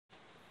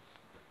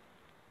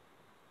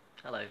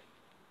Hello.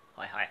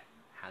 Hi.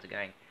 How's it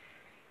going?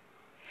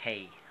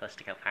 Hey,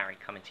 Holistic Health Harry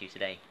coming to you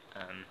today.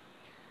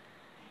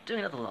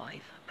 Doing another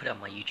live. Put it on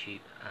my YouTube.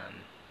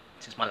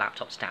 Since my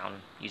laptop's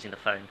down, using the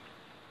phone.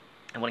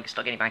 I want to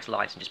start getting back to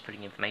lives and just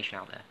putting information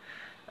out there.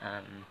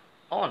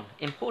 On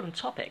important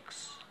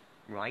topics.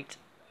 Right?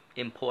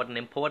 Important.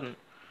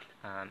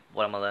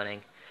 What am I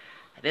learning?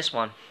 This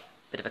one,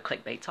 bit of a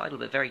clickbait title,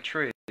 but very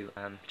true.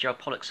 Gerald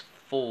Pollocks'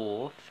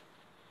 fourth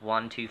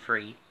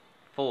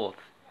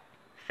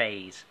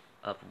phase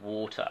of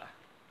water.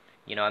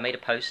 You know, I made a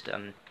post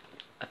a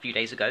few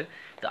days ago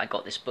that I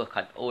got this book.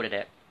 I ordered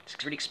it. It's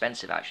really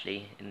expensive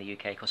actually in the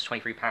UK. It costs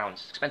 £23.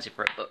 It's expensive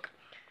for a book.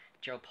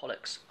 Gerald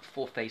Pollocks'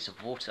 Fourth Phase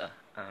of Water.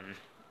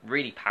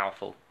 Really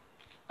powerful.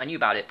 I knew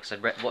about it because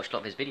I'd watched a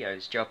lot of his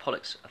videos. Gerald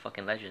Pollocks, a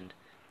fucking legend.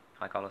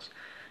 Hi, Carlos.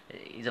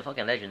 He's a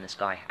fucking legend, this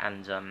guy.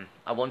 And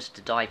I wanted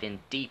to dive in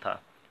deeper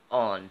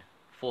on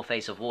Fourth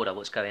Phase of Water,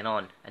 what's going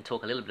on, and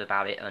talk a little bit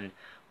about it and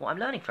what I'm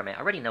learning from it.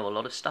 I already know a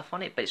lot of stuff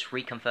on it, but it's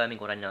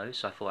reconfirming what I know,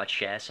 so I thought I'd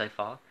share so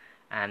far.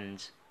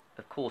 And,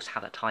 of course, how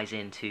that ties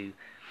into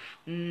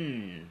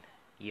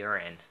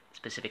urine,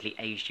 specifically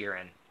aged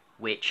urine,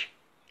 which,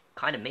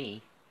 kind of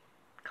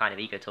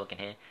ego talking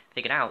here,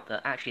 figured out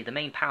that actually the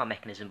main power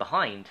mechanism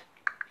behind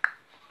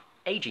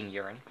aging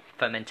urine,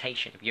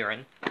 fermentation of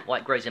urine, why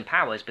it grows in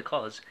power is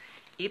because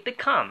it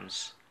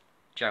becomes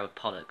Gerald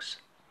Pollocks'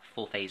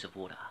 Fourth Phase of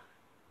Water.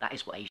 That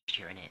is what aged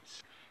urine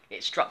is.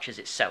 It structures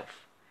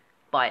itself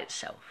by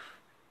itself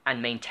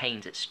and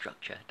maintains its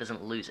structure,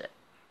 doesn't lose it.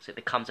 So it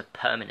becomes a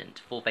permanent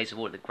Fourth Phase of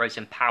Water that grows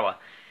in power.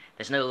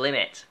 There's no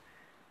limit.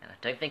 And I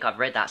don't think I've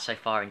read that so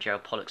far in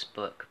Gerald Pollocks'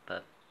 book,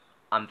 but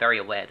I'm very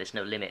aware there's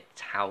no limit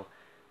to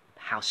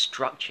how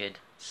structured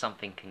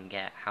something can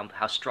get,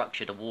 how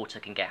structured a water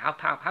can get. How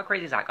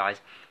crazy is that,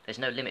 guys? There's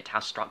no limit to how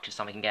structured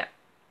something can get.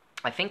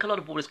 I think a lot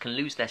of waters can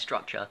lose their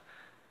structure.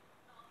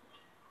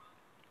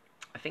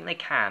 I think they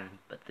can,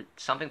 but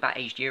something about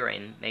aged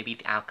urine, maybe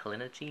the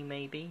alkalinity,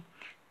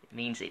 it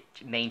means it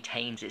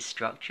maintains its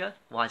structure,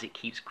 whilst it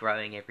keeps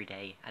growing every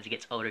day. As it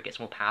gets older, it gets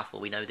more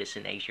powerful. We know this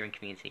in the aged urine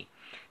community.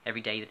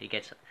 Every day that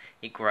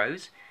it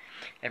grows.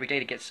 Every day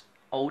that it gets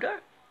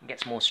older, it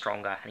gets more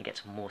stronger, and it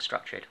gets more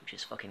structured, which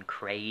is fucking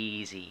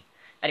crazy.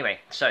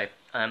 Anyway, so,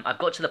 I've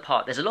got to the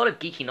part, there's a lot of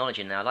geeky knowledge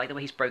in there. I like the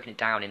way he's broken it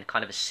down in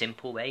kind of a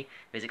simple way,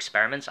 with his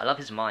experiments. I love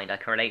his mind, I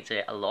can relate to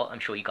it a lot, I'm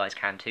sure you guys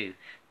can too,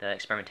 the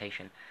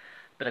experimentation.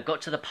 But I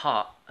got to the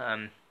part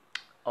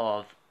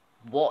of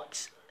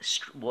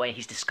where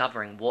he's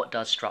discovering what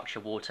does structure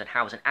water, and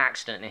how it was an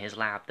accident in his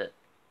lab that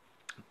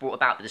brought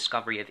about the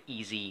discovery of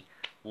easy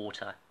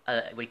water,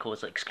 we call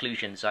it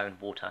exclusion zone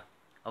water,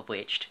 of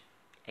which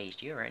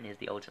aged urine is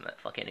the ultimate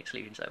fucking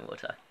exclusion zone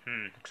water.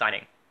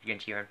 Exciting. If you're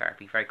into urine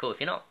therapy, very cool. If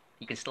you're not,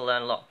 you can still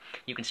learn a lot.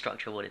 You can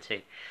structure water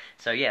too.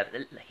 So yeah,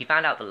 he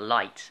found out the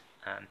light.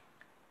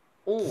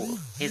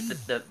 Here's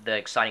the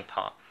exciting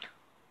part.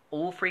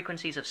 All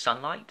frequencies of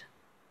sunlight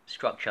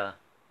structure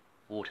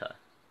water.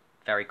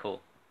 Very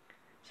cool.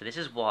 So this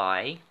is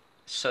why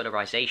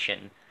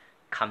solarization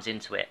comes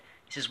into it.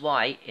 This is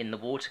why in the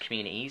water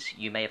communities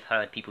you may have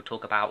heard people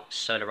talk about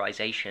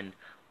solarization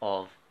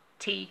of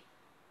tea,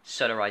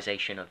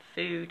 solarization of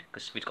food,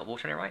 because food's got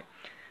water in it, right?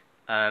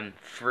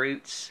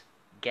 Fruits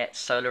get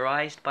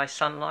solarized by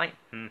sunlight.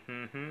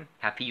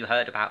 Have you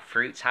heard about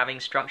fruits having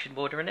structured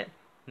water in it?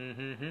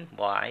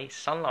 Why?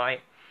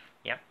 Sunlight.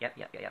 Yep.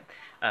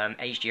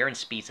 Aged urine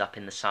speeds up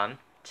in the sun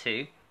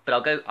too.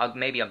 But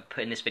maybe I'll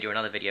put in this video or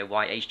another video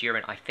why aged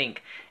urine, I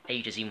think,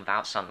 ages even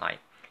without sunlight.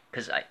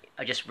 Because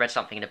I just read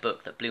something in a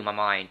book that blew my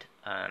mind.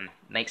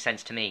 Makes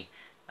sense to me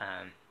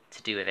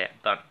to do with it.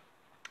 But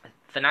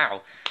for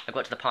now, I've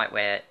got to the point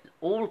where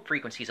all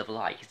frequencies of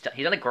light,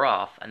 he's done a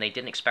graph, and they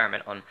did an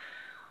experiment on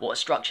what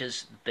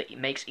structures that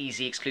makes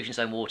easy exclusion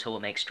zone water,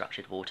 what makes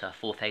structured water,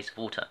 fourth phase of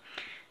water.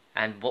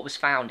 And what was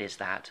found is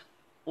that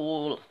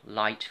all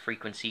light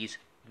frequencies,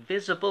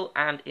 visible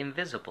and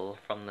invisible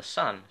from the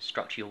sun,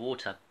 structure your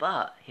water,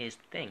 but here's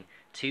the thing,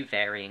 to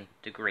varying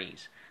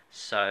degrees.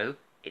 So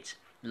it's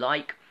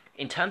like,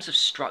 in terms of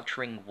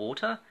structuring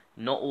water,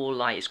 not all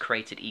light is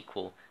created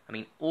equal. I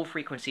mean, all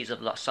frequencies of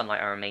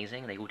sunlight are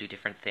amazing, they all do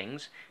different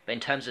things, but in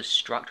terms of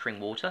structuring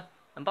water,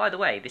 and by the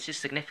way, this is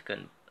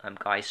significant,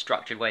 guys,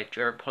 structured way,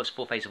 Pollocks'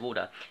 Fourth Phase of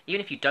Water,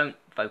 even if you don't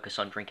focus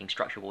on drinking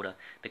structured water,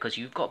 because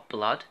you've got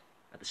blood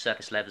at the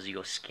surface levels of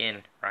your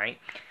skin, right?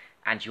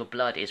 And your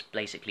blood is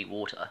basically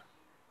water.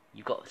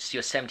 You're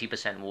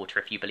 70% water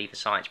if you believe the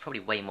science, probably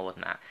way more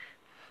than that.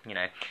 You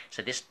know,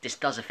 so this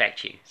does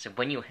affect you. So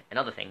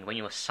another thing, when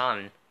the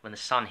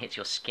sun hits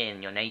your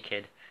skin, you're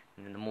naked,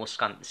 and the more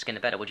skin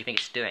the better. What do you think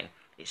it's doing?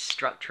 It's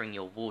structuring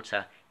your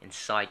water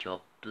inside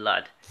your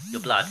blood.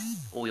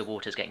 All your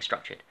water is getting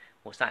structured.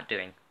 What's that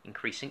doing?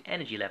 Increasing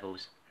energy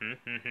levels.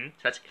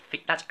 So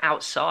that's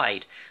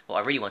outside. What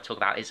I really want to talk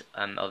about is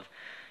of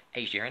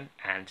aged urine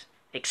and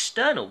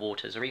external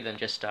waters, or even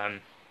just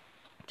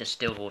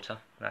distilled water.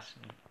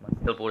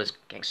 Distilled water's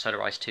getting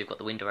solarized too. Got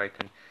the window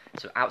open.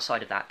 So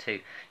outside of that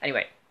too.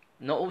 Anyway,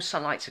 not all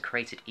sunlights are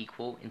created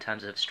equal in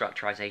terms of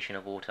structurization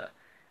of water.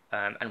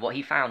 And what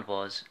he found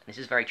was, and this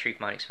is very true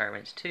for my own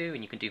experiments too,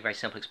 and you can do very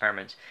simple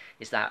experiments,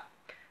 is that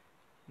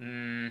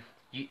the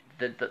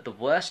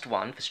worst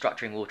one for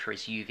structuring water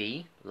is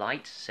UV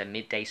light, so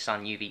midday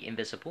sun UV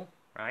invisible,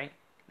 right?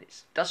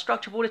 It does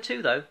structure water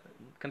too, though,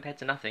 compared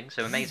to nothing,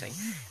 so amazing.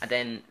 And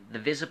then the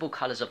visible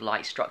colors of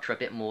light structure a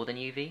bit more than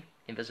UV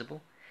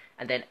invisible,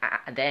 and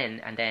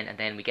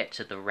then we get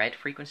to the red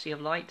frequency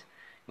of light,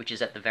 which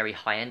is at the very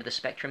high end of the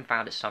spectrum,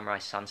 found at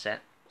sunrise,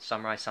 sunset.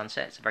 Sunrise,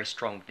 sunset, it's a very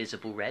strong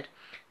visible red.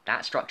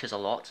 That structures a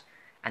lot.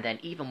 And then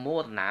even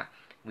more than that,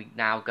 we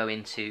now go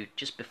into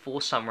just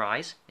before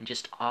sunrise and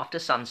just after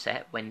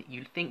sunset, when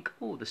you think,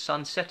 oh, the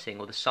sun's setting,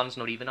 or the sun's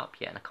not even up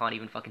yet and I can't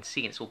even fucking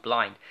see and it's all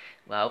blind.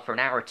 Well, for an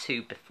hour or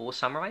two before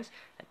sunrise,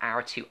 an hour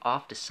or two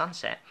after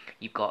sunset,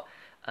 you've got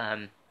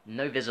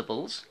no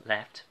visibles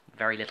left,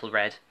 very little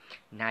red.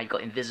 Now you've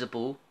got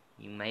invisible,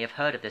 you may have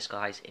heard of this,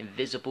 guys,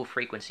 invisible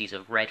frequencies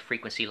of red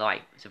frequency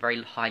light. It's a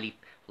very highly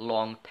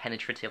long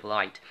penetrative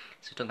light.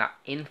 So we're talking about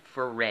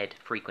infrared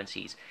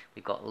frequencies.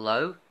 We've got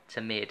low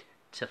to mid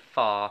to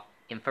far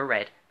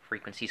infrared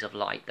frequencies of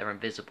light. They're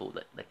invisible,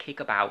 that kick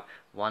about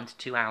 1 to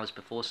 2 hours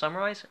before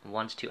sunrise and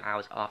 1 to 2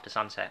 hours after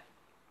sunset.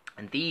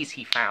 And these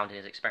he found in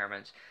his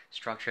experiments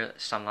structure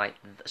sunlight,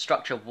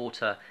 structure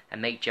water,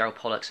 and make Gerald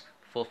Pollocks'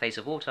 4 phase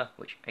of water,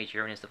 which age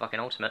urine is the fucking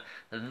ultimate,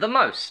 the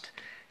most.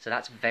 So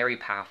that's very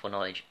powerful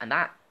knowledge, and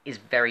that is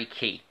very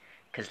key,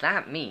 because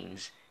that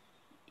means,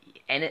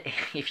 and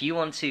if you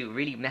want to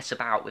really mess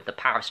about with the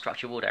power of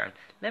structured water, and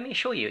let me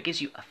assure you, it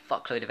gives you a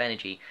fuckload of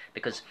energy,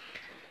 because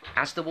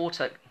as the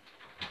water...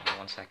 Hold on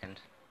 1 second.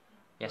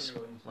 Yes,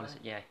 what is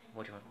it? Yeah,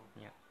 what do you want?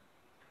 Yeah.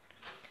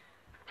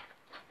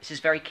 This is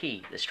very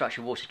key, the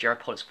structured water, Gerald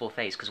Pollocks 4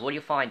 phase, because what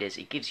you'll find is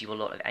it gives you a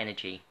lot of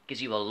energy. It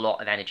gives you a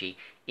lot of energy.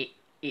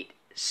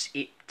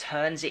 It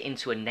turns it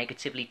into a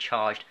negatively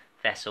charged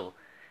vessel.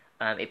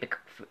 How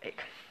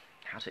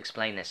to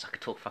explain this? I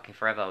could talk fucking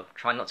forever. I'm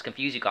trying not to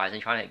confuse you guys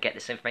and trying to get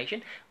this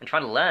information. I'm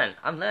trying to learn.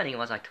 I'm learning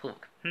as I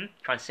talk.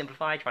 Trying to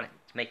simplify, trying to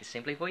make it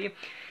simply for you.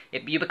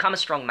 You become a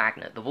strong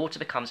magnet. The water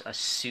becomes a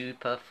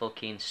super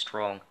fucking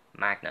strong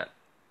magnet.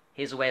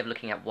 Here's a way of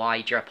looking at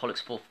why Gerald Pollocks'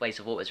 4 phase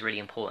of water is really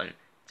important.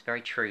 It's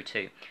very true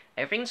too.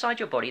 Everything inside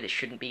your body that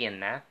shouldn't be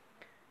in there.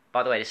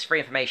 By the way, this is free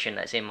information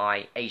that's in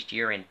my aged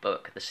urine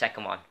book, the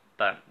second one.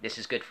 But this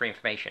is good free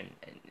information.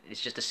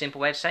 It's just a simple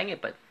way of saying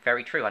it, but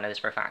very true. I know this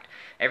for a fact.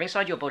 Everything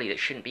inside your body that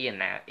shouldn't be in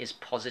there is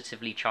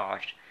positively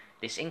charged.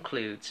 This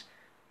includes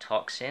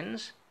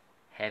toxins,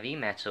 heavy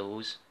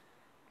metals,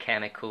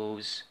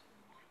 chemicals.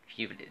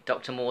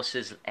 Dr.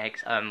 Morse's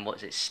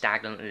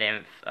stagnant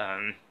lymph,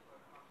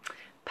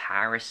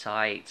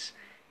 parasites,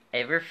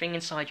 everything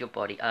inside your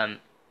body.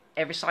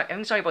 Everything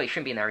inside your body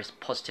shouldn't be in there is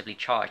positively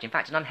charged. In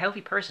fact, an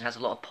unhealthy person has a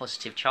lot of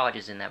positive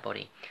charges in their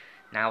body.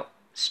 Now,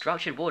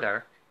 structured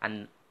water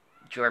and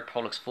Gerald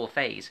Pollocks 4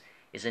 phase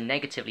is a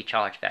negatively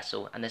charged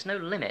vessel, and there's no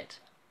limit,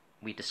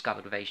 we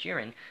discovered with aged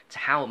urine, to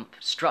how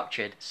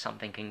structured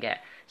something can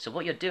get. So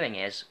what you're doing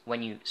is,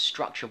 when you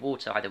structure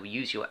water, either we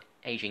use your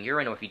aging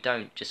urine, or if you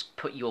don't, just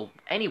put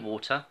any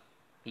water,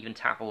 even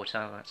tap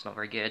water, that's not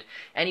very good,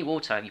 any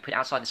water, you put it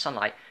outside the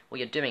sunlight, what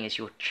you're doing is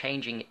you're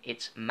changing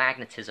its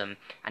magnetism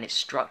and its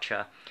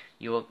structure.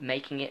 You're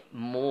making it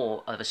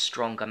more of a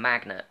stronger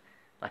magnet.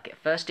 Like at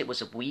first it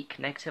was a weak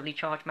negatively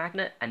charged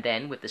magnet, and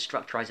then with the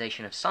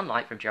structurization of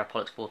sunlight from Gerald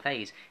Pollocks 4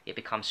 phase, it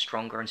becomes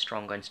stronger and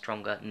stronger and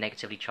stronger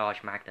negatively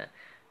charged magnet.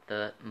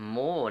 The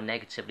more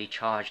negatively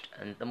charged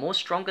and the more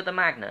stronger the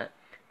magnet,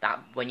 that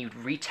when you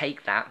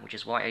retake that, which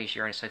is why aged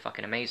urine is so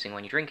fucking amazing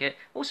when you drink it,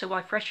 also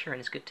why fresh urine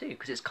is good too,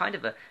 because it's kind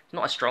of it's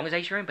not as strong as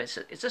aged urine, but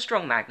it's a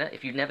strong magnet.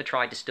 If you've never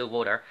tried distilled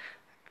water,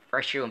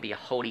 fresh urine would be a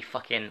holy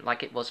fucking,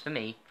 like it was for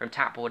me, from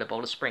tap water,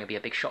 bowl of spring, it'd be a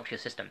big shock to your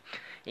system.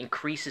 It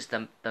increases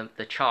the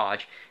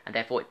charge, and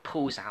therefore it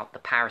pulls out the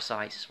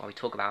parasites, that's why we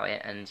talk about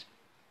it, and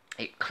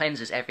it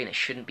cleanses everything that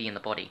shouldn't be in the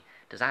body.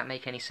 Does that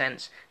make any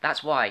sense?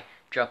 That's why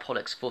Gerald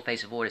Pollocks' 4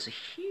 phase of water is a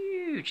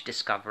huge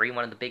discovery,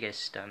 one of the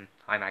biggest.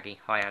 Hi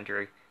Maggie, hi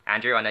Andrew.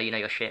 Andrew, I know you know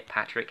your shit.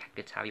 Patrick,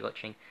 good to have you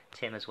watching.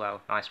 Tim as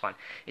well, nice one.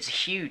 It's a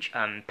huge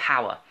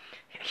power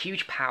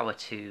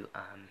to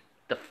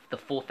the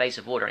 4 phase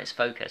of water and its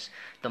focus.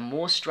 The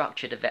more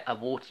structured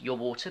your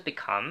water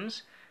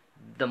becomes,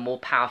 the more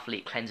powerfully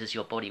it cleanses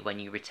your body when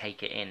you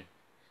retake it in.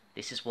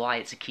 This is why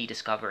it's a key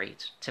discovery.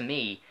 To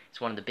me,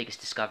 it's one of the biggest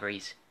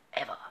discoveries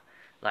ever.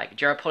 Like,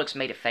 Gerald Pollocks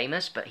made it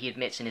famous, but he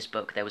admits in his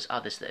book there was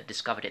others that had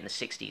discovered it in the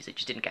 60s that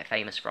just didn't get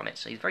famous from it.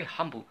 So he's very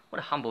humble. What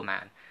a humble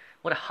man.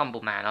 What a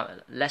humble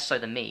man. Less so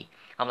than me.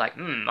 I'm like,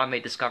 I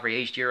made discovery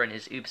aged urine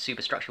is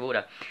super structured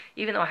water.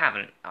 Even though I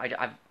haven't.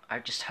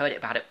 I've just heard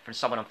about it from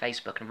someone on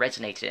Facebook and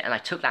resonated it, and I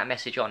took that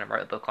message on and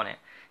wrote a book on it,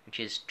 which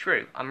is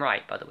true. I'm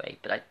right, by the way,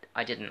 but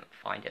I didn't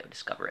find it or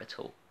discover it at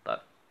all.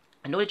 But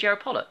nor did Gerald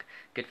Pollocks.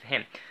 Good for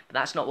him. But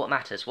that's not what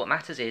matters. What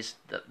matters is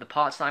the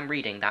parts that I'm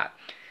reading, that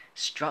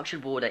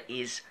structured water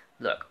is,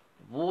 look,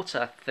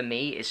 water for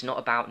me is not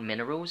about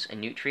minerals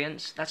and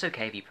nutrients. That's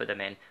okay if you put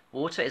them in.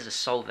 Water is a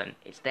solvent.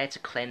 It's there to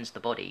cleanse the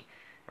body,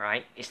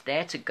 right? It's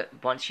there to go,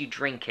 once you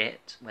drink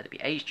it, whether it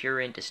be aged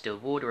urine,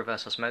 distilled water,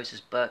 reverse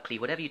osmosis, Berkeley,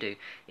 whatever you do,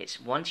 it's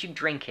once you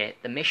drink it,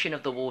 the mission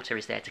of the water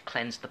is there to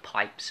cleanse the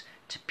pipes,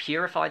 to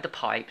purify the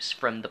pipes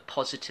from the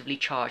positively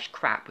charged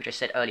crap, which I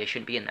said earlier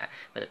shouldn't be in there,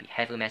 whether it be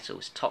heavy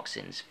metals,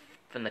 toxins,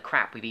 from the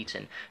crap we've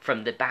eaten,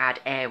 from the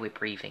bad air we're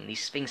breathing.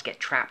 These things get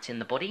trapped in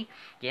the body.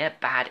 Yeah,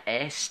 bad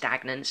air,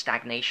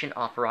 stagnation,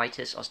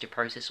 arthritis,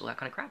 osteoporosis, all that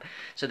kind of crap.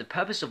 So the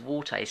purpose of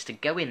water is to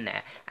go in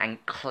there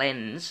and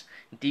cleanse,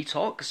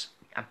 detox,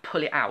 and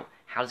pull it out.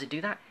 How does it do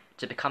that?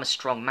 To become a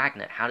strong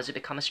magnet. How does it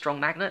become a strong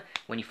magnet?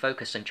 When you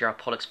focus on Gerald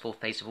Pollocks' fourth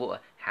phase of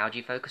water. How do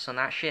you focus on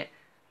that shit?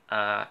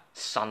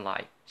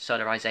 Sunlight,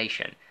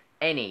 solarization,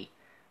 any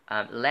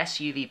less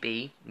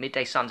UVB,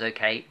 midday sun's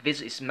okay.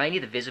 It's mainly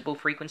the visible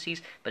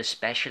frequencies, but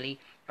especially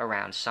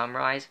around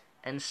sunrise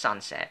and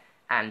sunset.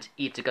 And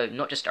either to go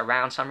not just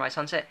around sunrise,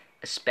 sunset,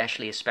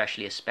 especially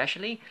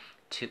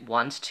to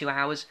 1 to 2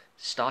 hours,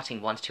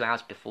 starting 1 to 2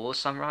 hours before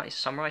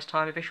sunrise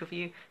time official for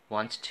you,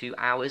 1 to 2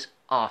 hours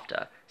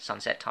after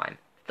sunset time.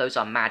 Those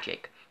are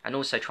magic. And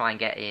also try and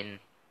get in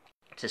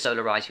to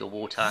solarize your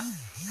water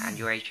and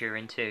your aged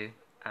urine too.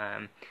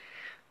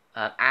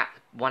 At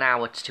 1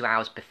 hour to 2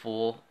 hours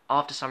before,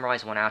 after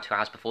sunrise, 1 hour, 2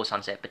 hours before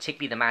sunset.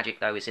 Particularly the magic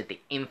though is in the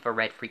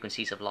infrared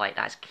frequencies of light.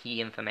 That's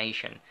key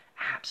information.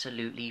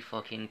 Absolutely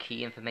fucking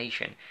key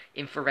information.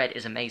 Infrared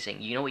is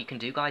amazing. You know what you can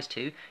do, guys,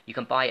 too? You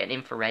can buy an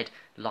infrared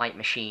light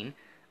machine.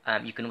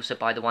 You can also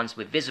buy the ones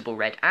with visible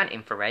red and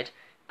infrared,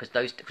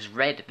 because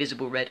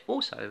visible red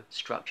also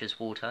structures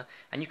water,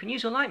 and you can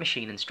use your light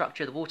machine and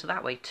structure the water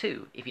that way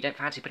too, if you don't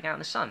fancy putting it out in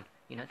the sun.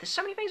 You know, there's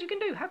so many things we can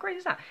do. How great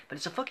is that? But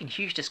it's a fucking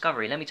huge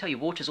discovery. Let me tell you,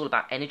 water is all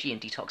about energy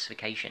and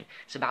detoxification.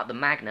 It's about the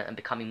magnet and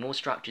becoming more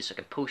structured so it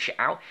can pull shit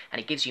out,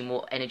 and it gives you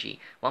more energy.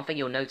 The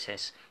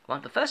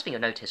first thing you'll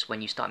notice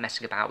when you start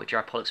messing about with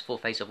Gerald Pollocks' full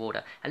phase of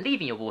water and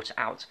leaving your water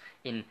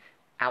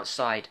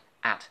outside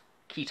at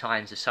key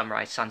times of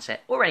sunrise,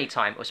 sunset, or any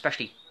time, or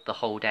especially the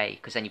whole day,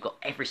 because then you've got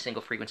every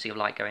single frequency of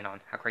light going on.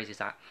 How crazy is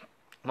that?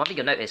 One thing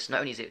you'll notice, not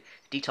only does it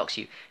detox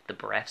you, the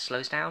breath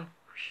slows down.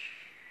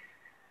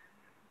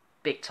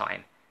 Big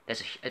time.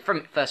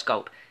 From first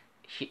gulp,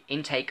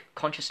 intake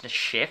consciousness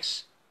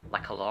shifts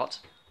like a lot.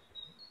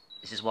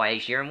 This is why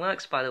aged urine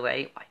works, by the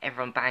way.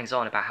 Everyone bangs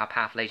on about how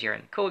powerful aged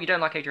urine. Cool, you don't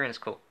like aged urine, it's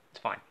cool.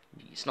 It's fine.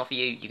 It's not for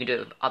you. You can do it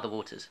with other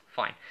waters.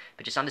 Fine.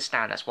 But just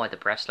understand that's why the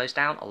breath slows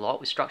down a lot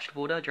with structured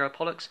water, Gerald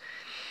Pollocks.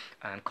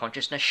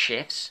 Consciousness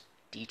shifts,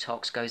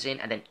 detox goes in,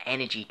 and then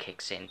energy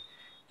kicks in.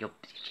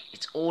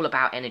 It's all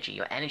about energy.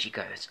 Your energy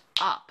goes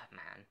up,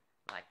 man.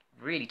 Like,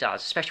 really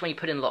does. Especially when you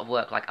put in a lot of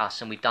work like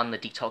us, and we've done the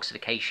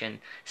detoxification,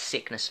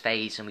 sickness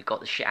phase, and we've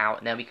got the shit out,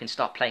 and then we can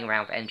start playing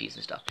around with energies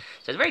and stuff.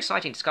 So it's a very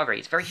exciting discovery.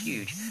 It's very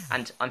huge.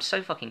 And I'm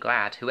so fucking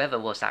glad whoever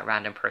was that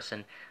random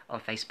person on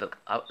Facebook,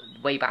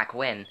 way back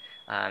when,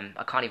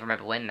 I can't even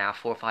remember when now,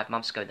 4 or 5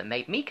 months ago, that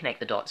made me connect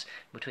the dots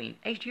between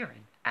aged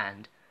urine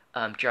and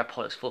Gerald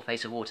Pollocks' full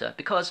phase of water.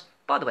 Because,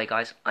 by the way,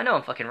 guys, I know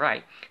I'm fucking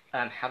right.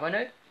 How do I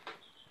know?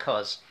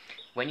 Because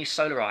when you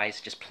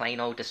solarize just plain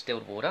old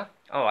distilled water,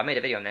 I made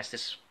a video on this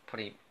is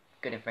probably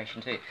good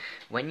information too.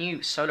 When you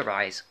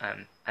solarize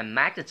and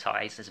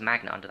magnetize, there's a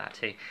magnet under that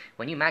too.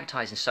 When you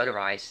magnetize and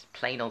solarize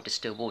plain old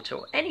distilled water,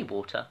 or any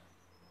water,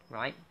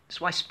 right?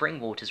 That's why spring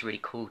water is really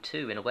cool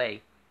too, in a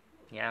way.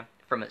 Yeah,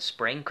 from a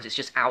spring, because it's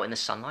just out in the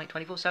sunlight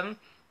 24/7.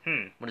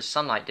 What does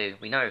sunlight do?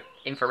 We know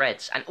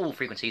infrareds and all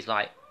frequencies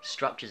light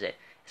structures it.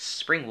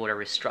 Spring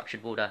water is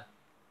structured water,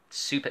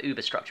 super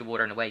uber structured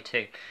water in a way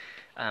too.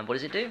 What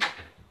does it do?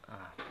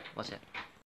 What's it?